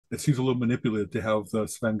it seems a little manipulative to have the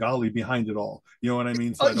Svengali behind it all. You know what I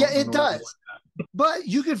mean? So Oh, I yeah, don't it know that I does. But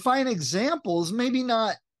you could find examples, maybe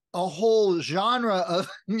not a whole genre of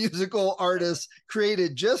musical artists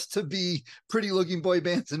created just to be pretty looking boy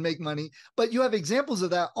bands and make money, but you have examples of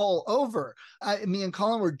that all over. Me and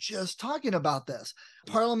Colin were just talking about this.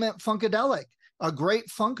 Parliament Funkadelic, a great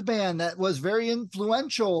funk band that was very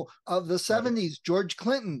influential of the right. 70s, George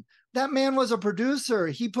Clinton. That man was a producer.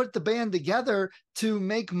 He put the band together to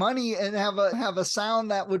make money and have a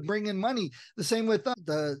sound that would bring in money. The same with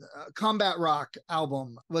the Combat Rock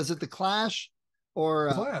album. Was it the Clash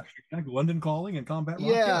or Clash, London Calling and Combat Rock.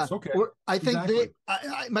 yeah? Yes, okay, Or I think exactly.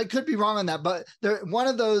 I could be wrong on that, but they're one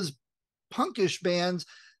of those punkish bands.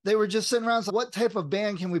 They were just sitting around. So what type of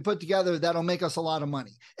band can we put together that'll make us a lot of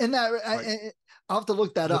money? And that Right. I'll have to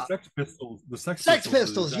look that The up. Sex Pistols, the Sex Sex Pistols is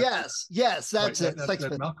Pistols, exactly yes, yes, right. that's That, it. that, Sex that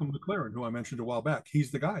Pistols. Malcolm McLaren, who I mentioned a while back,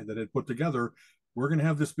 he's the guy that had put together. We're going to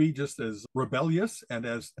have this be just as rebellious and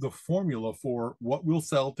as the formula for what will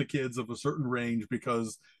sell to kids of a certain range,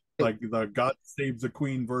 because like the God Save the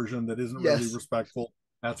Queen version that isn't really Yes. respectful.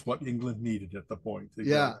 That's what England needed at the point.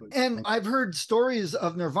 Yeah. Exactly. And I've heard stories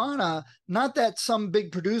of Nirvana, not that some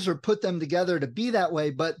big producer put them together to be that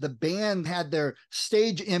way, but the band had their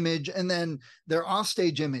stage image and then their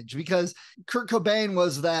offstage image, because Kurt Cobain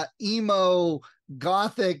was that emo,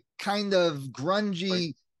 gothic, kind of Right. grungy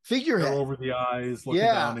Hair figurehead. over the eyes, looking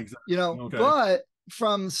Yeah. down. Exactly. You know, Okay. but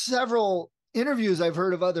from several interviews I've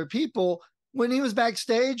heard of other people, when he was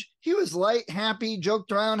backstage, he was light, happy,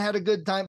 joked around, had a good time.